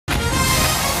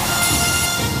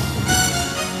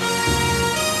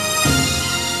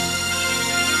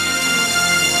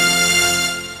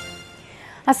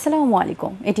আসসালামু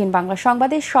আলাইকুম। এটিএন বাংলা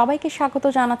সংবাদে সবাইকে স্বাগত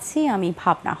জানাচ্ছি। আমি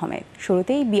ভাবনা আহমেদ।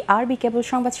 শুরুতেই বিআরবি কেবল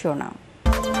সংবাদ শিরোনাম।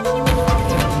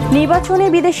 নির্বাচনে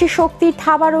বিদেশি শক্তির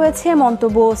থাবা রয়েছে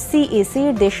মন্তব্য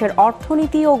সিইসির। দেশের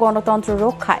অর্থনীতি ও গণতন্ত্র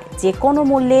রক্ষায় যে কোনো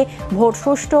মূল্যে ভোট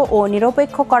সুষ্ঠু ও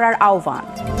নিরপেক্ষ করার আহ্বান।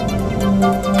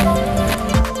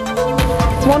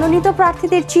 মনোনীত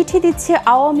প্রার্থীদের চিঠি দিচ্ছে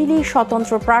আওয়ামী লীগ।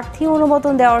 স্বতন্ত্র প্রার্থী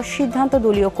অনুমোদন দেওয়ার সিদ্ধান্ত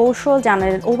দলীয় কৌশল,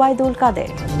 জানালেন ওবায়দুল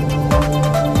কাদের।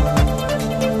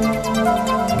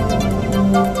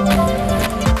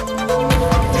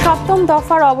 সপ্তম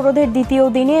দফার অবরোধের দ্বিতীয়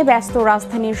দিনে ব্যস্ত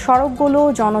রাজধানীর সড়কগুলো,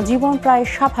 জনজীবন প্রায়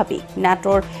স্বাভাবিক।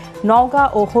 নাটোর, নওগাঁ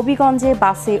ও হবিগঞ্জে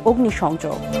বাসে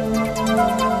অগ্নিসংযোগ।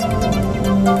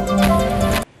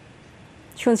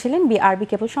 শুনছিলেন বিআরবি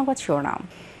কেবল সংবাদ শিরোনাম।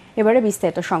 এবারে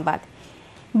বিস্তারিত সংবাদ।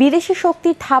 বিদেশি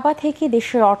শক্তির থাবা থেকে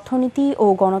দেশের অর্থনীতি ও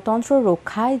গণতন্ত্র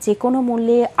রক্ষায় যে কোনো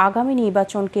মূল্যে আগামী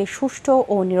নির্বাচনকে সুষ্ঠু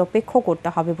ও নিরপেক্ষ করতে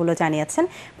হবে বলে জানিয়েছেন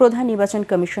প্রধান নির্বাচন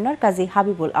কমিশনার কাজী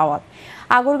হাবিবুল আওয়াল।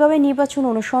 আগরগাঁওয়ে নির্বাচন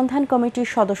অনুসন্ধান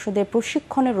কমিটির সদস্যদের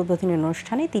প্রশিক্ষণের উদ্বোধনী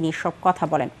অনুষ্ঠানে তিনি সব কথা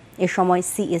বলেন। এ সময়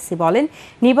সিইসি বলেন,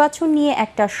 নির্বাচন নিয়ে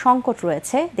একটা সংকট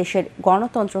রয়েছে। দেশের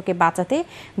গণতন্ত্রকে বাঁচাতে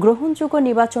গ্রহণযোগ্য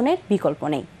নির্বাচনের বিকল্প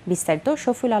নেই। বিস্তারিত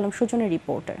শফিউল আলম সুজনের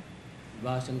রিপোর্টে।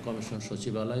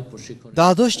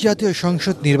 দ্বাদশ জাতীয়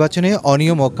সংসদ নির্বাচনে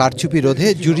অনিয়ম ও কারচুপি রোধে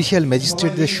জুডিশিয়াল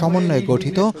ম্যাজিস্ট্রেটদের সমন্বয়ে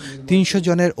গঠিত ৩০০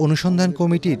 জনের অনুসন্ধান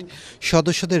কমিটির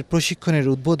সদস্যদের প্রশিক্ষণের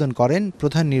উদ্বোধন করেন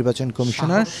প্রধান নির্বাচন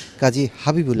কমিশনার কাজী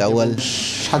হাবিবুল আওয়াল।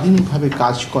 স্বাধীনভাবে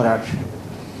কাজ করার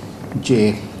যে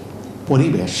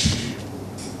পরিবেশ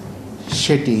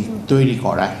সেটি তৈরি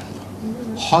করা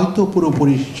হয়তো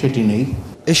পুরোপুরি সেটি নেই।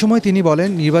 এ সময় তিনি বলেন,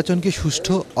 নির্বাচনকে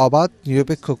সুষ্ঠু, অবাধ,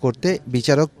 নিরপেক্ষ করতে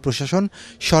বিচারক, প্রশাসন,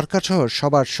 সরকার সহ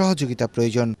সবার সহযোগিতা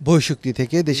প্রয়োজন। বহিঃশক্তি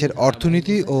থেকে দেশের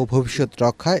অর্থনীতি ও ভবিষ্যৎ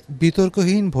রক্ষায়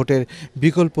বিতর্কহীন ভোটের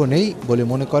বিকল্প নেই বলে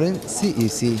মনে করেন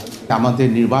সিইসি। আমাদের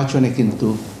নির্বাচনে কিন্তু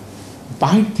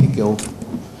বাহির থেকেও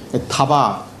থাবা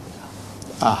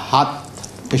হাত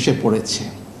এসে পড়েছে,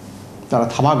 তারা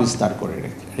থাবা বিস্তার করে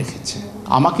রেখেছে।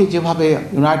 আমাকে যেভাবে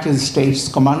ইউনাইটেড স্টেটস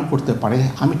কমান্ড করতে পারে,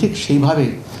 আমি ঠিক সেইভাবে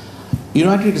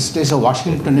ইউনাইটেড স্টেটস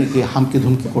ওয়াশিংটনে গিয়ে হামকি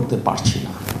ধুমকি করতে পারছি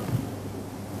না।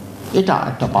 এটা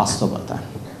একটা বাস্তবতা।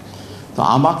 তো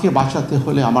আমাকে বাঁচাতে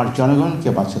হলে, আমার জনগণকে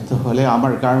বাঁচাতে হলে,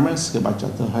 আমার গার্মেন্টসকে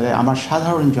বাঁচাতে হলে, আমার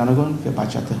সাধারণ জনগণকে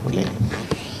বাঁচাতে হলে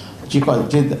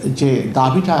যে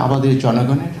দাবিটা আমাদের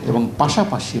জনগণের এবং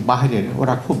পাশাপাশি বাহিরের,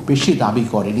 ওরা খুব বেশি দাবি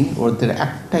করেনি। ওদের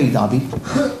একটাই দাবি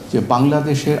যে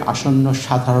বাংলাদেশের আসন্ন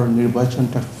সাধারণ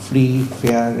নির্বাচনটা ফ্রি,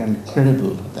 ফেয়ার অ্যান্ড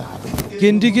ক্রেডিবল হতে হবে।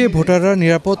 কেন্দ্রে গিয়ে ভোটাররা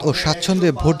নিরাপদ ও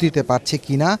স্বাচ্ছন্দ্যে ভোট দিতে পারছে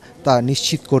কিনা তা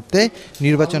নিশ্চিত করতে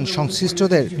নির্বাচন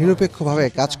সংশ্লিষ্টদের নিরপেক্ষভাবে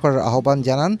কাজ করার আহ্বান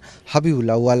জানান হাবিবুল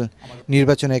আওয়াল।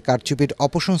 নির্বাচনে কারচুপির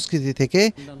অপসংস্কৃতি থেকে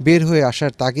বের হয়ে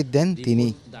আসার তাগিদ দেন তিনি।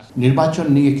 নির্বাচন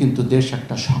নিয়ে কিন্তু দেশ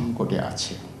একটা সংকটে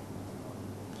আছে,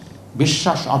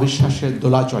 বিশ্বাস অবিশ্বাসের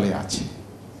দোলাচলে আছে।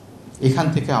 এখান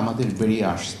থেকে আমাদের বেরিয়ে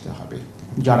আসতে হবে।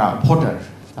 যারা ভোটার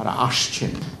তারা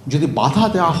আসছেন, যদি বাধা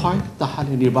দেওয়া হয়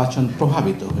তাহলে নির্বাচন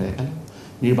প্রভাবিত হয়ে গেল,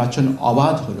 নির্বাচন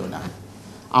অবাধ হলো না।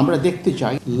 আমরা দেখতে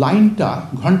চাই লাইনটা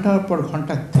ঘন্টার পর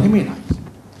ঘন্টা থেমে নাই।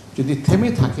 যদি থেমে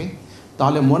থাকে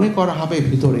তাহলে মনে করা হবে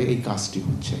ভিতরে এই কাজটি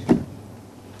হচ্ছে।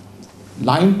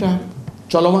 লাইনটা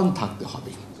চলমান থাকতে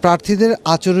হবে। প্রার্থীদের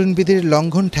আচরণবিধির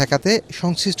লঙ্ঘন ঠেকাতে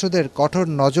সংশ্লিষ্টদের কঠোর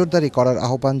নজরদারি করার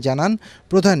আহ্বান জানান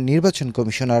প্রধান নির্বাচন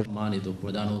কমিশনার।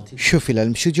 শফিউল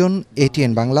আলম সুজন,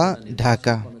 এটিএন বাংলা,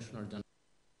 ঢাকা।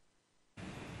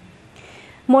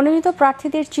 মনোনীত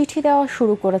প্রার্থীদের চিঠি দেওয়া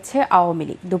শুরু করেছে আওয়ামী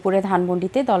লীগ। দুপুরে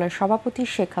ধানমন্ডিতে দলের সভাপতি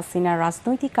শেখ হাসিনার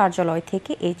রাজনৈতিক কার্যালয়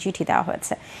থেকে এই চিঠি দেওয়া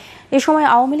হয়েছে। এ সময়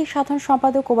আওয়ামী লীগ সাধারণ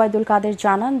সম্পাদক ওবায়দুল কাদের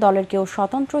জানান, দলের কেউ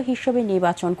স্বতন্ত্র হিসেবে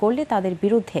নির্বাচন করলে তাদের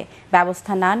বিরুদ্ধে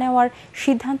ব্যবস্থা না নেওয়ার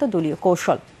সিদ্ধান্ত দলীয়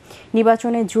কৌশল।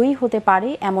 নির্বাচনে জয়ী হতে পারে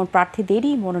এমন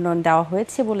প্রার্থীদেরই মনোনয়ন দেওয়া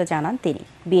হয়েছে বলে জানান তিনি।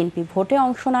 বিএনপি ভোটে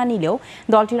অংশ না নিলেও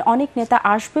দলটির অনেক নেতা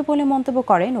আসবে বলে মন্তব্য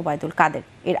করেন ওবায়দুল কাদের।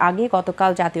 এর আগে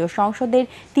গতকাল জাতীয় সংসদের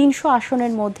 ৩০০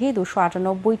 আসনের মধ্যে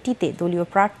 ২৯৮টিতে দলীয়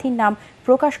প্রার্থীর নাম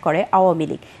প্রকাশ করে আওয়ামী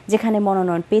লীগ, যেখানে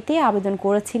মনোনয়ন পেতে আবেদন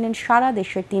করেছিলেন সারা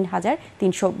দেশের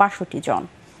 ৩,৩৬২ জন।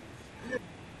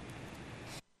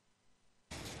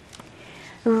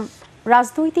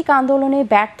 রাজনৈতিক আন্দোলনে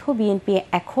ব্যর্থ বিএনপি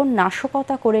এখন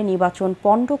নাশকতা করে নির্বাচন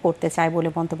পণ্ড করতে চায় বলে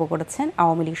মন্তব্য করেছেন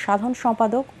আওয়ামী লীগ সাধারণ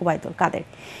সম্পাদক ওবায়দুল কাদের।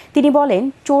 তিনি বলেন,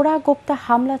 চোরা গোপ্তা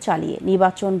হামলা চালিয়ে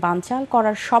নির্বাচন বানচাল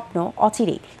করার স্বপ্ন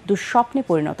অচিরেই দুঃস্বপ্নে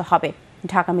পরিণত হবে।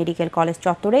 ঢাকা মেডিকেল কলেজ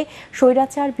চত্বরে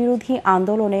স্বৈরাচার বিরোধী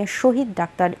আন্দোলনে শহীদ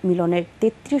ডাক্তার মিলনের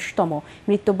 ৩৩তম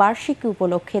মৃত্যুবার্ষিকী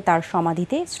উপলক্ষে তার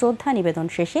সমাধিতে শ্রদ্ধা নিবেদন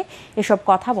শেষে এসব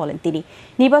কথা বলেন তিনি।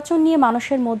 নির্বাচন নিয়ে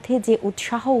মানুষের মধ্যে যে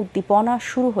উৎসাহ উদ্দীপনা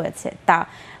শুরু হয়েছে তা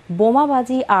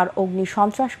বোমাবাজি আর অগ্নি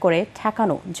সন্ত্রাস করে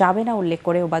ঠেকানো যাবে না উল্লেখ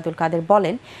করে ওবায়দুল কাদের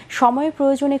বলেন, সময়ের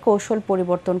প্রয়োজনে কৌশল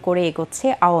পরিবর্তন করে এগোচ্ছে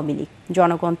আওয়ামী লীগ।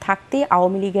 জনগণ থাকতে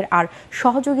আওয়ামী লীগের আর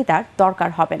সহযোগিতার দরকার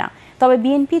হবে না। তবে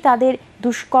বিএনপি তাদের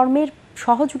দুষ্কর্মের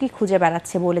সহযোগী খুঁজে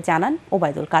বেড়াচ্ছে বলে জানান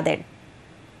ওবায়দুল কাদের।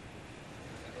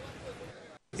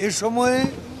 এ সময়ে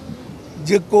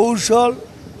যে কৌশল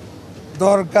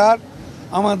দরকার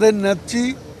আমাদের নেত্রী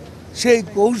সেই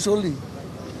কৌশলই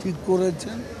ঠিক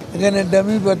করেছেন। এখানে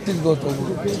ডামি প্রার্থীর কথা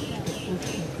বলছে,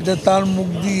 এটা তার মুখ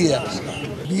দিয়ে আসে।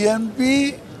 বিএনপি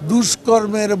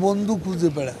দুষ্কর্মের বন্ধু খুঁজে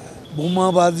বেড়ায়,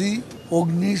 বোমাবাজি,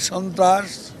 অগ্নি সন্ত্রাস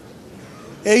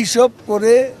এইসব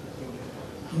করে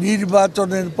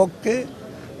নির্বাচনের পক্ষে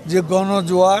যে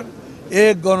গণজোয়ার, এ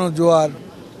গণজোয়ার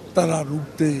তারা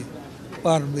রুখতে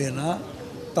পারবে না।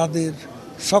 তাদের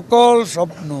সকল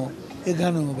স্বপ্ন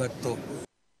এখানেও ব্যর্থ।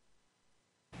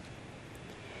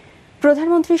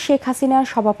 প্রধানমন্ত্রী শেখ হাসিনার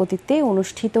সভাপতিত্বে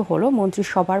অনুষ্ঠিত হলো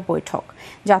মন্ত্রিসভার বৈঠক।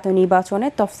 জাতীয়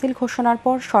নির্বাচনের তফসিল ঘোষণার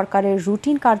পর সরকারের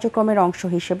রুটিন কার্যক্রমের অংশ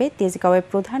হিসেবে তেজগাঁওয়ে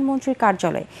প্রধানমন্ত্রীর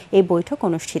কার্যালয়ে এই বৈঠক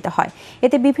অনুষ্ঠিত হয়।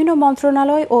 এতে বিভিন্ন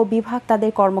মন্ত্রণালয় ও বিভাগ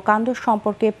তাদের কর্মকাণ্ড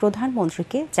সম্পর্কে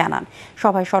প্রধানমন্ত্রীকে জানান।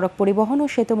 সভায় সড়ক পরিবহন ও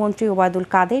সেতুমন্ত্রী ওবায়দুল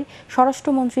কাদের,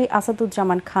 স্বরাষ্ট্রমন্ত্রী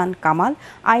আসাদুজ্জামান খান কামাল,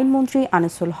 আইনমন্ত্রী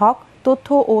আনিসুল হক, তথ্য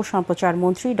ও সম্প্রচার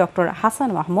মন্ত্রী ডক্টর হাসান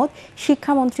মাহমুদ,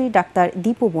 শিক্ষামন্ত্রী ডাক্তার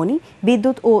দীপু বণি,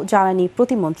 বিদ্যুৎ ও জ্বালানি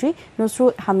প্রতিমন্ত্রী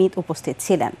নসরুল হামিদ উপস্থিত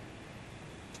ছিলেন।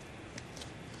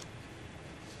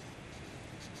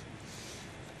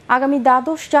 আগামী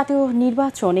দ্বাদশ জাতীয়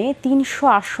নির্বাচনে ৩০০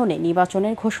 আসনে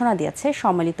নির্বাচনের ঘোষণা দিয়েছে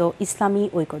সম্মিলিত ইসলামী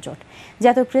ঐক্যজোট।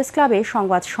 জাতীয় প্রেস ক্লাবে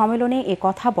সংবাদ সম্মেলনে এ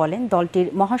কথা বলেন দলটির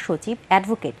মহাসচিব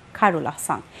অ্যাডভোকেট খায়রুল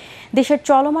আহসান। দেশের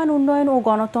চলমান উন্নয়ন ও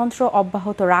গণতন্ত্র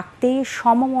অব্যাহত রাখতে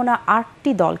সমমনা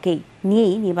 ৮টি দলকেই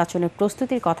নিয়েই নির্বাচনের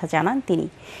প্রস্তুতির কথা জানান তিনি।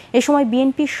 এ সময়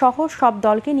বিএনপি সহ সব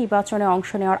দলকে নির্বাচনে অংশ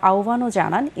নেওয়ার আহ্বানও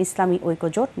জানান ইসলামী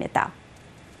ঐক্যজোট নেতা।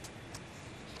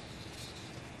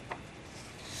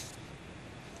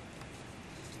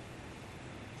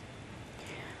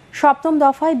 সপ্তম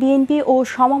দফায় বিএনপি ও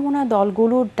সমমনা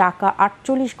দলগুলোর ডাকা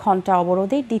 ৪৮ ঘণ্টা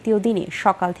অবরোধের দ্বিতীয় দিনে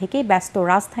সকাল থেকে ব্যস্ত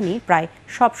রাজধানীর প্রায়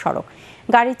সব সড়ক।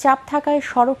 গাড়ির চাপ থাকায়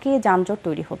সড়কে যানজট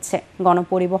তৈরি হচ্ছে।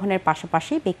 গণপরিবহনের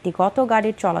পাশাপাশি ব্যক্তিগত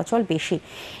গাড়ির চলাচল বেশি।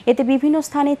 এতে বিভিন্ন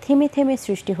স্থানে থেমে থেমে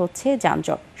সৃষ্টি হচ্ছে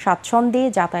যানজট। স্বাচ্ছন্দ্যে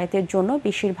যাতায়াতের জন্য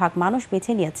বেশিরভাগ মানুষ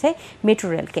বেছে নিয়েছে মেট্রো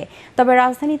রেলকে। তবে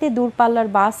রাজধানীতে দূরপাল্লার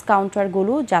বাস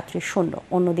কাউন্টারগুলো যাত্রী শূন্য।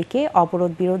 অন্যদিকে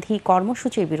অবরোধ বিরোধী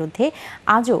কর্মসূচির বিরুদ্ধে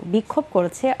আজও বিক্ষোভ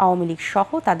করেছে আওয়ামী লীগ সহ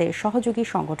তাদের সহযোগী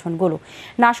সংগঠনগুলো।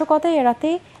 নাশকতা এড়াতে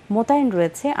মোতায়েন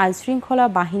রয়েছে আইনশৃঙ্খলা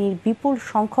বাহিনীর বিপুল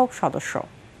সংখ্যক সদস্য।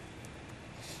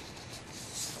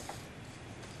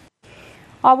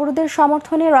 অবরোধের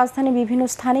সমর্থনে রাজধানীর বিভিন্ন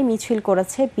স্থানে মিছিল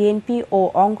করেছে বিএনপি ও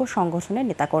অঙ্গ সংগঠনের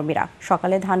নেতাকর্মীরা।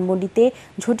 সকালে ধানমন্ডিতে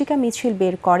ঝটিকা মিছিল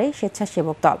বের করে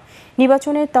স্বেচ্ছাসেবক দল।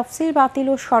 নির্বাচনের তফসিল বাতিল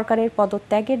ও সরকারের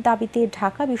পদত্যাগের দাবিতে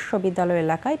ঢাকা বিশ্ববিদ্যালয়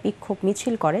এলাকায় বিক্ষোভ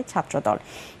মিছিল করে ছাত্রদল।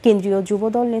 কেন্দ্রীয়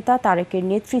যুবদল নেতা তারেকের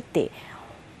নেতৃত্বে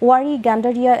ওয়ারি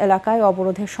গ্যান্ডারিয়া এলাকায়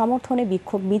অবরোধের সমর্থনে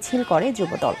বিক্ষোভ মিছিল করে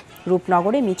যুবদল।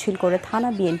 রূপনগরে মিছিল করে থানা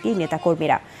বিএনপির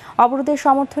নেতাকর্মীরা। অবরোধের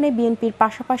সমর্থনে বিএনপির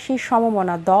পাশাপাশি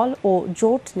সমমনা দল ও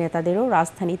জোট নেতাদেরও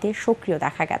রাজধানীতে সক্রিয়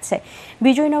দেখা গেছে।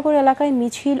 বিজয়নগর এলাকায়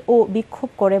মিছিল ও বিক্ষোভ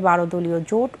করে ১২ দলীয়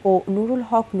জোট ও নুরুল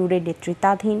হক নূরের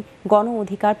নেতৃত্বাধীন গণ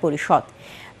অধিকার পরিষদ।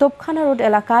 তোপখানা রোড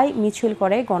এলাকায় মিছিল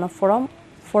করে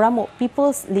গণফোরাম ও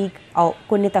পিপলস লীগ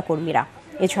নেতাকর্মীরা।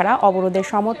 এছাড়া অবরোধের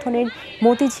সমর্থনের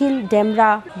মতিঝিল, ডেমরা,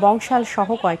 বংশাল সহ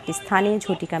কয়েকটি স্থানে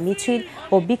ঝটিকা মিছিল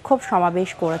ও বিক্ষোভ সমাবেশ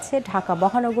করেছে ঢাকা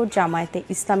মহানগর জামায়াতে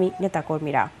ইসলামী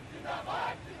নেতাকর্মীরা।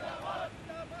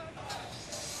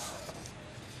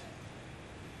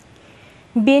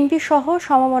 বিএনপি সহ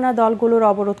সমমনা দলগুলোর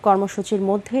অবরোধ কর্মসূচির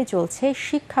মধ্যে চলছে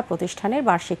শিক্ষা প্রতিষ্ঠানের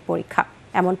বার্ষিক পরীক্ষা।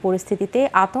 এমন পরিস্থিতিতে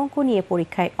আতঙ্ক নিয়ে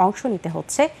পরীক্ষায় অংশ নিতে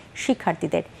হচ্ছে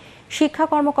শিক্ষার্থীদের। শিক্ষা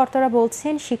কর্মকর্তারা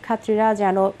বলছেন, শিক্ষার্থীরা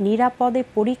যেন নিরাপদে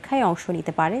পরীক্ষায় অংশ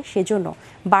নিতে পারে সেজন্য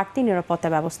বাড়তি নিরাপত্তা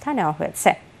ব্যবস্থা নেওয়া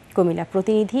হয়েছে। কুমিল্লা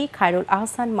প্রতিনিধি খায়রুল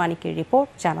আহসান মানিকের রিপোর্ট,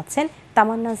 জানাচ্ছেন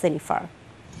তামান্না জেনিফার।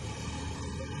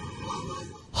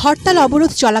 হরতাল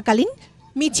অবরোধ চলাকালীন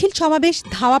মিছিল সমাবেশ,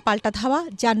 ধাওয়া পাল্টা ধাওয়া,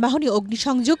 যানবাহনে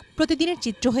অগ্নিসংযোগ প্রতিদিনের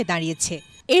চিত্র হয়ে দাঁড়িয়েছে।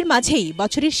 এর মাঝেই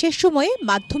বছরের শেষ সময়ে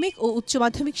মাধ্যমিক ও উচ্চ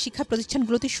মাধ্যমিক শিক্ষা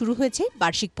প্রতিষ্ঠানগুলোতে শুরু হয়েছে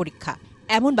বার্ষিক পরীক্ষা।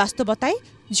 এমন বাস্তবতায়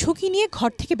ঝুঁকি নিয়ে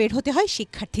ঘর থেকে বের হতে হয়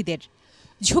শিক্ষার্থীদের।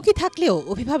 ঝুঁকি থাকলেও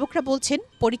অভিভাবকরা বলছেন,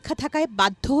 পরীক্ষা থাকায়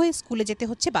বাধ্য হয়ে স্কুলে যেতে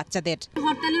হচ্ছে বাচ্চাদের।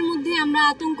 হরতালের মধ্যে আমরা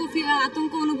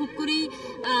আতঙ্ক অনুভব করি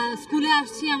স্কুলে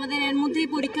আসছি, আমাদের এর মধ্যেই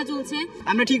পরীক্ষা চলছে।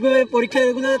 আমরা ঠিকভাবে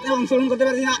পরীক্ষাগুলোতে অংশগ্রহণ করতে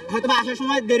পারছি না, হয়তো আসার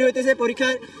সময় দেরি হইতেছে,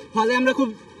 পরীক্ষার হলে আমরা খুব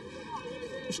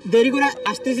দেরি করে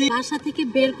আসতেছি। বাসা থেকে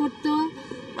বের করতেও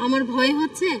আমার ভয়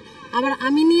হচ্ছে, আবার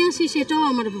আমি নিয়ে আসি সেটাও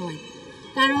আমার ভয়।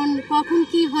 কারণ কখন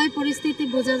কি হয় পরিস্থিতি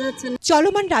বোঝা যাচ্ছে না।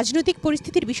 চলমান রাজনৈতিক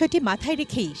পরিস্থিতির বিষয়টি মাথায়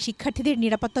রেখেই শিক্ষার্থীদের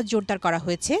নিরাপত্তা জোরদার করা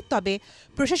হয়েছে। তবে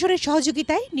প্রশাসনের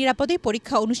সহযোগিতায় নিরাপদে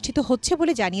পরীক্ষা অনুষ্ঠিত হচ্ছে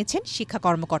বলে জানিয়েছেন শিক্ষা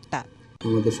কর্মকর্তা।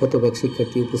 আমাদের শতভাগ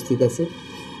শিক্ষার্থী উপস্থিত আছে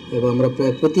এবং আমরা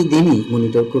প্রায় প্রতিদিনই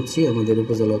মনিটর করছি। আমাদের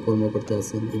উপজেলা কর্মকর্তা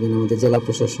আছেন এবং আমাদের জেলা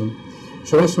প্রশাসন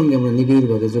সবার সঙ্গে আমরা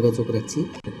নিবিড়ভাবে যোগাযোগ রাখছি।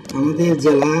 আমাদের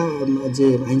জেলা যে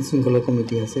আইন শৃঙ্খলা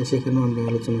কমিটি আছে সেখানেও আমরা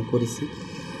আলোচনা করেছি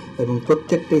এবং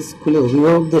প্রত্যেকটা স্কুলে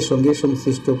অভিভাবকদের সঙ্গে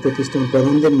সংশ্লিষ্ট প্রতিষ্ঠান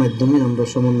প্রধানদের মাধ্যমে আমরা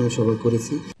সমন্বয় সভা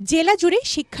করেছি। জেলা জুড়ে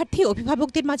শিক্ষার্থী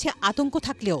অভিভাবকদের মাঝে আতঙ্ক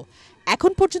থাকলেও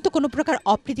এখন পর্যন্ত কোনো প্রকার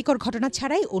অপ্রীতিকর ঘটনা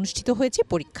ছাড়াই অনুষ্ঠিত হয়েছে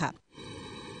পরীক্ষা।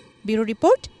 Bureau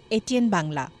report, ATN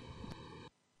Bangla.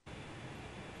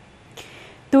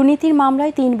 দুর্নীতির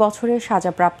মামলায় 3 বছরের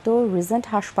সাজাপ্রাপ্ত রিজেন্ট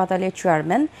হাসপাতালের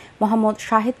চেয়ারম্যান মোহাম্মদ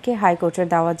শাহেদকে হাইকোর্টের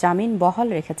দেওয়া জামিন বহাল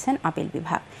রেখেছেন আপিল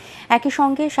বিভাগ। একই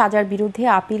সঙ্গে সাজার বিরুদ্ধে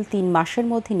আপিল 3 মাসের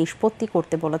মধ্যে নিষ্পত্তি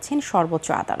করতে বলেছেন সর্বোচ্চ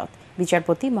আদালত।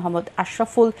 বিচারপতি মোহাম্মদ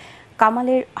আশরাফুল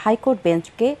কামালের হাইকোর্ট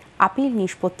বেঞ্চকে আপিল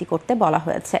নিষ্পত্তি করতে বলা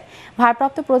হয়েছে।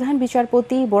 ভারপ্রাপ্ত প্রধান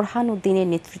বিচারপতি বোরহান উদ্দিনের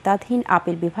নেতৃত্বাধীন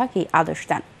আপিল বিভাগ এই আদেশ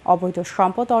দেন। অবৈধ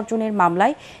সম্পদ অর্জনের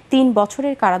মামলায় 3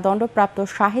 বছরের কারাদণ্ডপ্রাপ্ত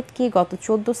শাহেদকে গত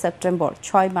 14 সেপ্টেম্বর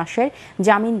 6 মাসের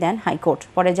জামিন দেন হাইকোর্ট।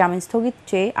 পরে জামিন স্থগিত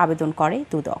চেয়ে আবেদন করে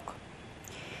দুদক।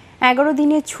 11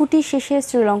 দিনের ছুটি শেষে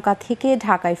শ্রীলঙ্কা থেকে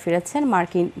ঢাকায় ফিরেছেন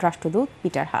মার্কিন রাষ্ট্রদূত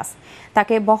পিটার হাস।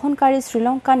 তাকে বহনকারী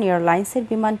শ্রীলঙ্কান এয়ারলাইন্সের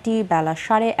বিমানটি বেলা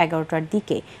 11:30টার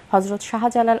দিকে হজরত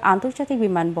শাহজালাল আন্তর্জাতিক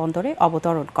বিমানবন্দরে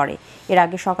অবতরণ করে। এর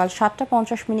আগে সকাল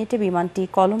 7:50 বিমানটি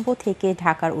কলম্বো থেকে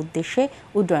ঢাকার উদ্দেশ্যে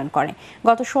উড্ডয়ন করে।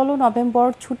 গত 16 নভেম্বর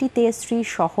ছুটিতে স্ত্রী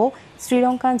সহ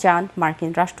শ্রীলঙ্কা যান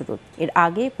মার্কিন রাষ্ট্রদূত। এর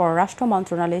আগে পররাষ্ট্র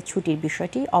মন্ত্রণালয়ের ছুটির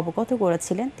বিষয়টি অবগত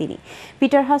করেছিলেন তিনি।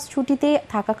 পিটার হাস ছুটিতে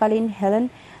থাকাকালীন হেলেন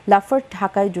লাফার্ট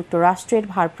ঢাকায় যুক্তরাষ্ট্রের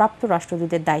ভারপ্রাপ্ত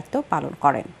রাষ্ট্রদূতের দায়িত্ব পালন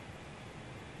করেন।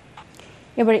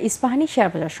 এবারে ইস্পাহানি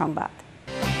শেয়ারবাজার সংবাদ।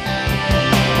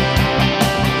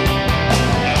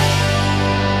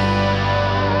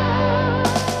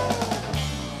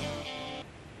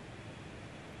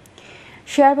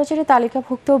 শেয়ারবাজারে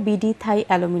তালিকাভুক্ত BD Thai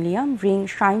aluminium, ring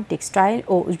shine textile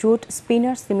ও জুট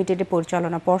স্পিনার্স লিমিটেডের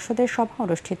পরিচালনা পর্ষদের সভা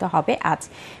অনুষ্ঠিত হবে আজ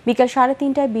বিকেল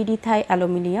 3:30টায় BD Thai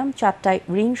aluminium, 4টায়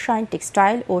ring shine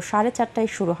textile ও 4:30টায়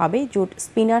শুরু হবে জুট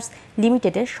স্পিনার্স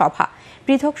লিমিটেডের সভা।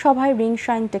 পৃথক সভায় রিং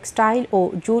শাইন টেক্সটাইল ও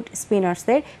জুট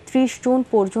স্পিনার্সের 30 জুন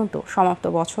পর্যন্ত সমাপ্ত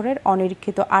বছরের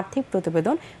অনিরীক্ষিত আর্থিক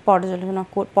প্রতিবেদন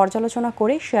পর্যালোচনা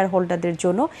করে শেয়ার হোল্ডারদের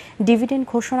জন্য ডিভিডেন্ড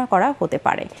ঘোষণা করা হতে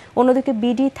পারে। অন্যদিকে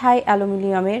বিডি থাই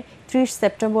অ্যালুমিনিয়ামের 30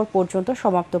 সেপ্টেম্বর পর্যন্ত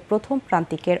সমাপ্ত প্রথম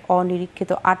প্রান্তিকের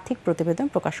অনিরীক্ষিত আর্থিক প্রতিবেদন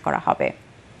প্রকাশ করা হবে।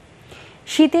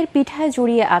 শীতের পিঠায়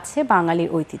জড়িয়ে আছে বাঙালির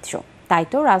ঐতিহ্য। তাই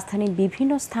তো রাজধানীর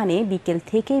বিভিন্ন স্থানে বিকেল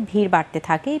থেকে ভিড় বাড়তে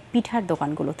থাকে পিঠার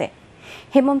দোকানগুলোতে।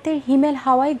 হেমন্তের হিমেল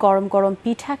হাওয়ায় গরম গরম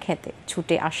পিঠা খেতে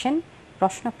ছুটে আসেন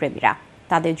রসনাপ্রেমীরা।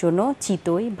 তাদের জন্য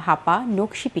চিতই, ভাপা,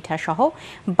 নকশি পিঠা সহ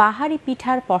বাহারি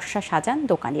পিঠার পসরা সাজান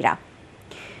দোকানিরা।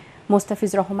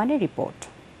 মোস্তাফিজ রহমানের রিপোর্ট।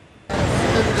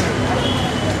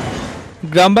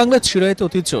 গ্রাম বাংলার চিরায়ত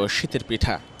ঐতিহ্য শীতের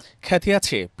পিঠা। খ্যাতি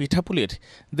আছে পিঠাপুলির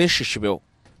দেশ হিসেবেও।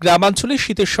 গ্রামাঞ্চলে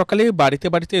শীতের সকালে বাড়িতে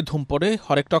বাড়িতে ধুম পড়ে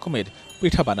হরেক রকমের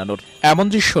পিঠা বানানোর। এমন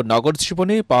দৃশ্য নগর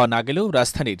জীবনে পাওয়া না গেলেও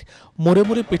রাজধানীর মোড়ে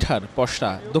মোড়ে পিঠার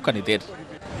পসরা দোকানিদের।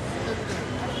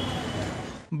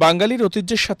 বাঙালির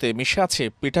ঐতিহ্যের সাথে মিশে আছে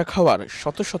পিঠা খাওয়ার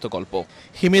শত শত গল্প।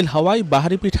 হিমেল হাওয়ায়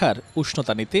বাহারি পিঠার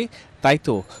উষ্ণতা নিতে তাই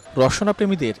তো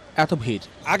রসনাপ্রেমীদের এত ভিড়।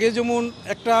 আগে যেমন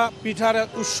একটা পিঠার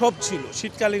উৎসব ছিল,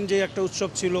 শীতকালীন যে একটা উৎসব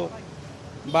ছিল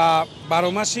বা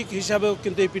 12 মাসিক হিসাবেও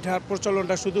কিন্তু এই পিঠার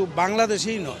প্রচলনটা শুধু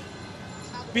বাংলাদেশেই নয়,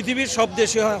 পৃথিবীর সব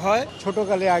দেশে হয়।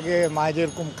 ছোটকালে আগে মায়ের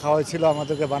যেরকম খাওয়া ছিল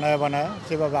আমাদেরকে বানায়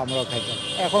সেভাবে আমরাও খাইতাম।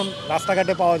 এখন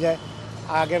রাস্তাঘাটে পাওয়া যায়।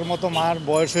 আগের মতো মার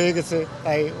বয়স হয়ে গেছে,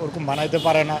 তাই ওরকম বানাইতে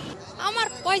পারে না। আমার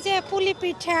ওই যে পুলি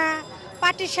পিঠা,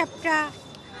 পাটিসাপটা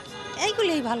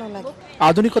এইগুলোই ভালো লাগে।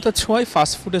 আধুনিকতার ছোঁয়ায়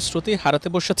ফাস্টফুডের স্রোতে হারাতে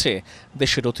বসেছে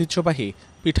দেশের ঐতিহ্যবাহী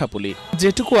পিঠাপুলি।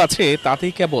 যেটুকু আছে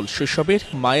তাতেই কেবল শৈশবের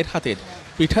মায়ের হাতের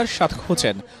পিঠার স্বাদ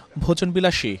খোঁজেন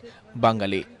ভোজনবিলাসী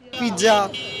বাঙালি। পিৎজা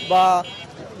বা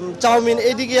চাউমিন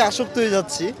এদিকে আসক্ত হয়ে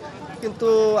যাচ্ছি, কিন্তু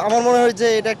আমার মনে হয় যে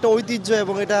এটা একটা ঐতিহ্য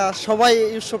এবং এটা সবাই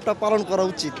এই উৎসবটা পালন করা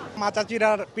উচিত। মাচা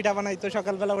চিরার পিঠা বানাইতো,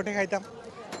 সকালবেলা উঠে খাইতাম।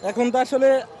 এখন তো আসলে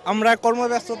আমরা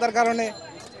কর্মব্যস্ততার কারণে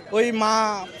ওই মা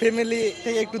ফ্যামিলি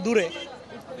থেকে একটু দূরে,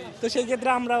 তো সেই ক্ষেত্রে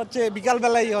আমরা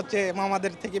বিকালবেলাই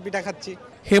মামাদের থেকে পিঠা খাচ্ছি।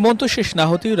 হেমন্ত শেষ না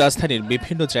হতেই রাজধানীর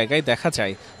বিভিন্ন জায়গায় দেখা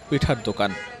যায় পিঠার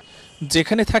দোকান,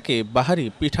 যেখানে থাকে বাহারি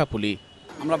পিঠাপুলি।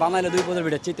 আমরা বানাইলে 2 পদের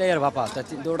পিঠা, চিতাই আর ভাপা,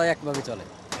 দুটোই একভাবে চলে।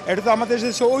 এটা তো আমাদের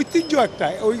ঐতিহ্য, একটা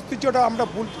ঐতিহ্যটা আমরা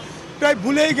প্রায়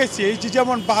ভুলেই গেছি। এই যে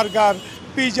যেমন বার্গার,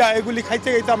 পিৎজা এগুলি খাইতে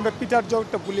খাইতে আমরা পিঠার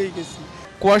জগটা ভুলেই গেছি।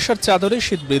 কুয়াশার চাদরে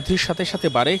শীত বৃদ্ধির সাথে সাথে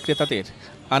বাড়ে ক্রেতাদের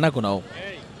আনাগোনাও।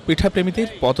 পিঠাপ্রেমীদের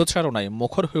পদচারণায়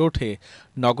মুখর হয়ে ওঠে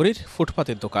নগরীর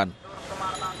ফুটপাতের দোকান।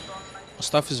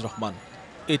 মুস্তাফিজুর রহমান,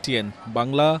 ATN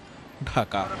বাংলা,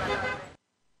 ঢাকা।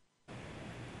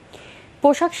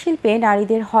 পোশাক শিল্পে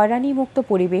নারীদের হয়রানিমুক্ত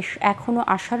পরিবেশ এখনও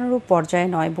আশানুরূপ পর্যায়ে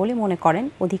নয় বলে মনে করেন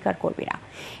অধিকার কর্মীরা।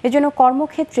 এজন্য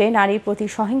কর্মক্ষেত্রে নারীর প্রতি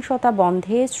সহিংসতা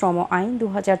বন্ধে শ্রম আইন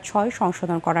 2006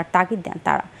 সংশোধন করার তাগিদ দেন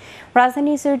তারা।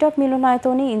 রাজধানীর সিরডপ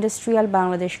মিলনায়তনে industrial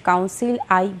Bangladesh council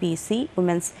IBC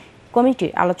women's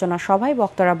কমিটির আলোচনা সভায়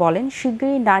বক্তারা বলেন,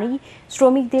 শিগগিরই নারী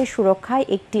শ্রমিকদের সুরক্ষায়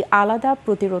একটি আলাদা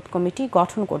প্রতিরোধ কমিটি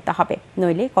গঠন করতে হবে,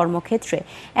 নইলে কর্মক্ষেত্রে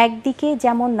একদিকে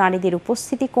যেমন নারীদের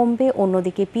উপস্থিতি কমবে,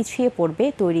 অন্যদিকে পিছিয়ে পড়বে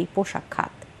তৈরি পোশাক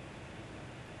খাত।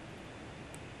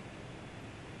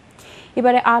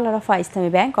 এবারে আল আরাফা ইসলামী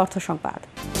ব্যাংক অর্থ সংবাদ।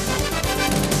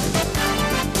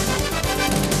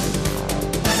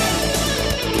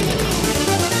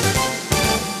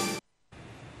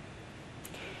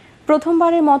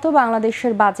 প্রথমবারের মতো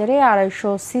বাংলাদেশের বাজারে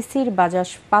 250 সিসির বাজাজ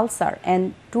পালসার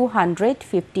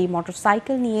N250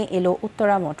 মোটরসাইকেল নিয়ে এলো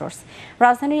উত্তরা মোটরস।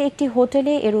 রাজধানীর একটি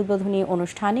হোটেলে এর উদ্বোধনী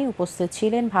অনুষ্ঠানে উপস্থিত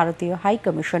ছিলেন ভারতীয় হাই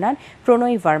কমিশনার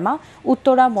প্রণয় ভার্মা,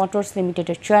 উত্তরা মোটরস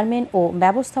লিমিটেডের চেয়ারম্যান ও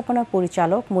ব্যবস্থাপনা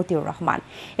পরিচালক মতিউর রহমান।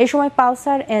 এ সময়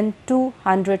পালসার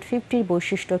N250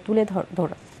 বৈশিষ্ট্য তুলে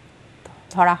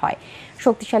ধরা হয়।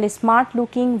 শক্তিশালী স্মার্ট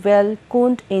লুকিং ওয়েল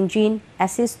কুন্ড engine,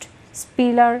 assist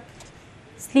স্পিলার,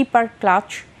 slipper clutch,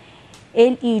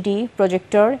 LED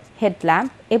projector,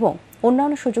 headlamp এবং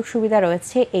অন্যান্য সুযোগ সুবিধা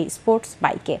রয়েছে এই স্পোর্টস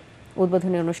বাইকে।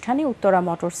 উদ্বোধনী অনুষ্ঠানে Uttara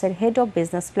মোটরসের head of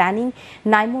business planning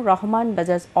Naimur Rahman,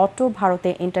 Bajaj auto ভারতে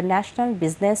ইন্টারন্যাশনাল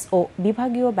বিজনেস ও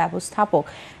বিভাগীয় ব্যবস্থাপক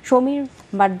সমীর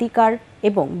মার্দিকার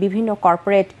এবং বিভিন্ন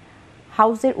কর্পোরেট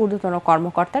হাউসের ঊর্ধ্বতন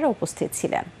কর্মকর্তারা উপস্থিত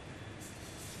ছিলেন।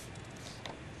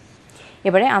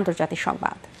 এবারে আন্তর্জাতিক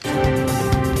সংবাদ।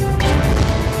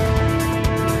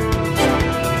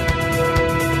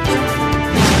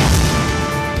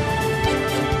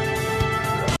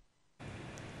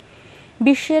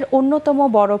 বিশ্বের অন্যতম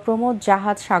বড় প্রমোদ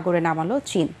জাহাজ সাগরে নামালো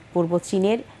চীন। পূর্ব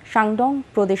চীনের শাংডং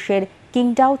প্রদেশের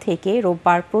কিংডাও থেকে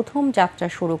রোববার প্রথম যাত্রা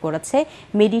শুরু করেছে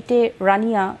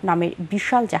মেডিটেরানিয়া নামের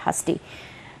বিশাল জাহাজটি।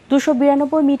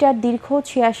 292 মিটার দীর্ঘ,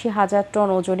 86,000 টন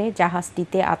ওজনে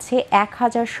জাহাজটিতে আছে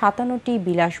 1057টি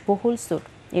বিলাসবহুল স্যুট।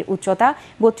 এর উচ্চতা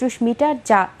 32 মিটার,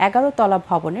 যা 11 তলা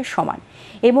ভবনের সমান।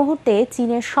 এই মুহূর্তে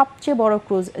চীনের সবচেয়ে বড়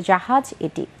ক্রুজ জাহাজ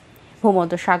এটি।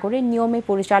 ভূমধ্যসাগরের নিয়মে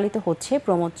পরিচালিত হচ্ছে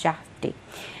প্রমোদ জাহাজটি।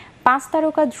 5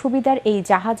 তারকা সুবিধার এই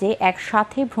জাহাজে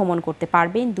একসাথে ভ্রমণ করতে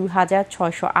পারবেন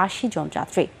 2680 জন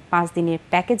যাত্রী। 5 দিনের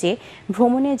প্যাকেজে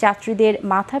ভ্রমণে যাত্রীদের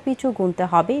মাথাপিছু গুনতে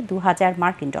হবে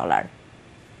 $2000।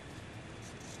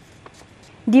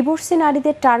 ডিভোর্সি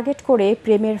নারীদের টার্গেট করে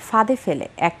প্রেমের ফাঁদে ফেলে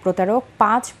এক প্রতারক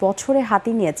 5 বছরে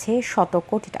হাতিয়ে নিয়েছে শত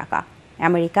কোটি টাকা।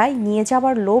 আমেরিকায় নিয়ে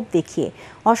যাওয়ার লোভ দেখিয়ে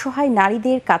অসহায়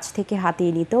নারীদের কাছ থেকে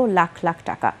হাতিয়ে নিত লাখ লাখ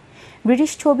টাকা।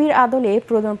 ব্রিটিশ ছবির আদলে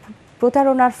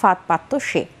প্রতারণার ফাঁদ পাতত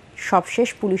সে। সবশেষ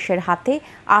পুলিশের হাতে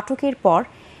আটকের পর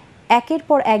একের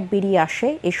পর এক বেরিয়ে আসে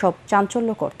এসব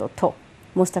চাঞ্চল্যকর তথ্য।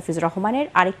 মুস্তাফিজুর রহমানের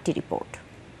আরেকটি রিপোর্ট।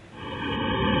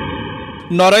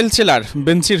 নড়াইল জেলার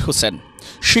বেনজির হোসেন,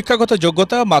 শিক্ষাগত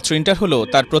যোগ্যতা মাত্র ইন্টার হলেও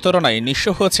তার প্রতারণায় নিঃস্ব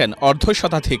হয়েছেন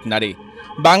অর্ধশতাধিক নারী।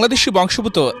 বাংলাদেশি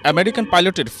বংশোদ্ভূত আমেরিকান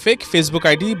পাইলটের ফেক ফেসবুক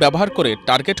আইডি ব্যবহার করে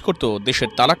টার্গেট করত দেশের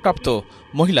তালাকপ্রাপ্ত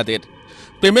মহিলাদের।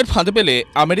 প্রেমের ফাঁদে পেলে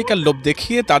আমেরিকার লোভ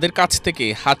দেখিয়ে তাদের কাছ থেকে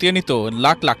হাতিয়ে নিত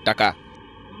লাখ লাখ টাকা।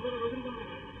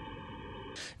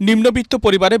 নিম্নবিত্ত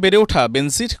পরিবারে বেড়ে ওঠা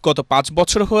বেনজির গত 5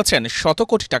 বছর হয়েছেন শত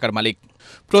কোটি টাকার মালিক।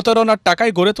 প্রতারণার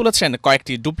টাকায় গড়ে তুলেছেন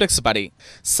কয়েকটি ডুপ্লেক্স বাড়ি।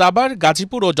 সাভার,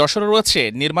 গাজীপুর ও যশোরে রয়েছে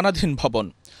নির্মাণাধীন ভবন।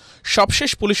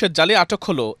 সবশেষ পুলিশের জালে আটক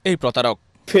হলো এই প্রতারক।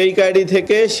 ফেক আইডি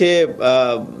থেকে সে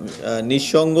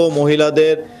নিঃসঙ্গ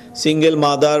মহিলাদের, সিঙ্গেল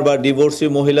মাদার বা ডিভোর্সি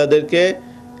মহিলাদেরকে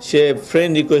সে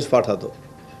ফ্রেন্ড রিকোয়েস্ট পাঠাতো।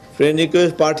 ফ্রেন্ড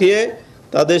রিকোয়েস্ট পাঠিয়ে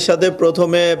তাদের সাথে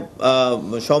প্রথমে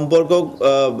সম্পর্ক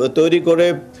তৈরি করে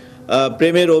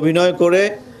প্রেমের অভিনয় করে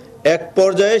এক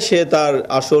পর্যায়ে সে তার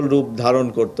আসল রূপ ধারণ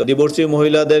করত। ডিভোর্সি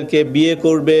মহিলাদেরকে বিয়ে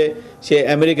করবে, সে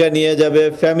আমেরিকা নিয়ে যাবে,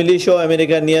 ফ্যামিলি সহ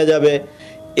আমেরিকা নিয়ে যাবে।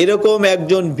 এরকম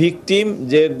একজন ভিকটিম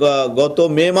যে গত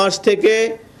মে মাস থেকে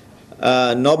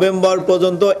নভেম্বর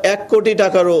পর্যন্ত 1 কোটি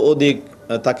টাকারও অধিক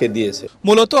তাকে দিয়েছে।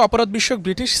 মূলত অপরাধ বিষয়ক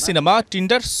ব্রিটিশ সিনেমা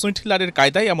টিন্ডার সুইটহিলারের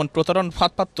কায়দায় এমন প্রতারণ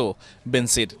ফাঁদ পাতত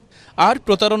বেনজির। আর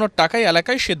প্রতারণার টাকায়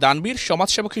এলাকায় সে দানবীর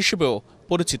সমাজসেবক হিসেবেও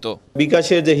পরিচিত।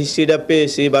 বিকাশের যে হিস্ট্রিটা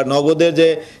পেয়েছি বা নগদের যে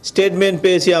স্টেটমেন্ট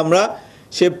পেয়েছি আমরা,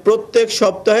 সে প্রত্যেক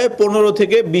সপ্তাহে 15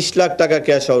 থেকে 20 লাখ টাকা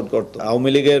ক্যাশ আউট করত। আওয়ামী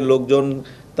লীগের লোকজন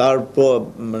তার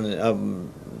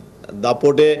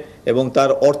দাপটে এবং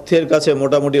তার অর্থের কাছে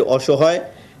মোটামুটি অসহায়,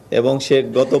 এবং সে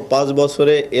গত 5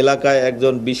 বছরে এলাকায়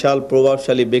একজন বিশাল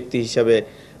প্রভাবশালী ব্যক্তি হিসাবে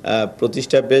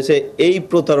প্রতিষ্ঠা পেয়েছে এই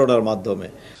প্রতারণার মাধ্যমে।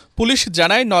 পুলিশ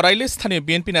জানায় নড়াইলে স্থানীয়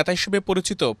বিএনপি নেতা হিসেবে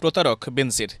পরিচিত প্রতারক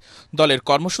বেনজির দলের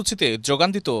কর্মসূচিতে যোগান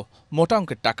দিত মোটা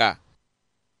অঙ্কের টাকা।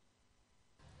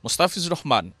 মুস্তাফিজুর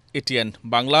রহমান, এটিএন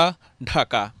বাংলা,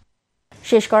 ঢাকা।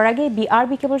 শেষ করার আগে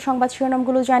বিআরবি কেবল সংবাদ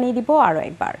শিরোনামগুলো জানিয়ে দিব আরও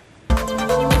একবার।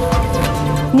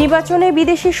 নির্বাচনে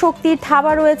বিদেশি শক্তির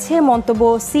থাবা রয়েছে, মন্তব্য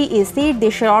সিইসির।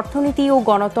 দেশের অর্থনীতি ও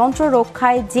গণতন্ত্র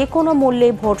রক্ষায় যে কোনো মূল্যে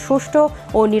ভোট সুষ্ঠু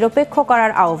ও নিরপেক্ষ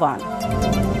করার আহ্বান।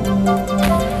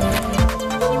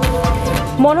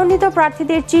 মনোনীত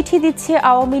প্রার্থীদের চিঠি দিচ্ছে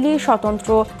আওয়ামী লীগ, স্বতন্ত্র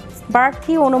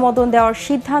প্রার্থী অনুমোদন দেওয়ার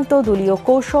সিদ্ধান্ত দলীয়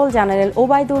কৌশল, জানালেন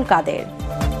ওবায়দুল কাদের।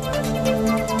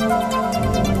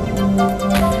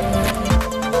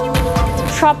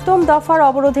 সপ্তম দফার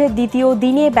অবরোধের দ্বিতীয়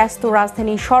দিনে ব্যস্ত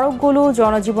রাজধানীর সড়কগুলো,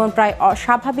 জনজীবন প্রায়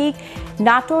অস্বাভাবিক।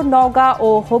 নাটোর, নওগাঁ ও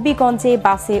হবিগঞ্জে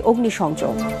বাসে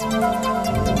অগ্নিসংযোগ।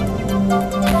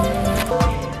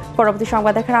 পরবর্তী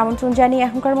সংবাদ দেখার আমন্ত্রণ জানিয়ে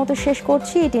এখনকার মতো শেষ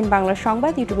করছি। এটিএন বাংলা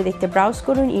সংবাদ ইউটিউবে দেখতে ব্রাউজ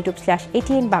করুন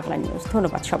youtube.com/ATN Bangla News।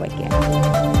 ধন্যবাদ সবাইকে।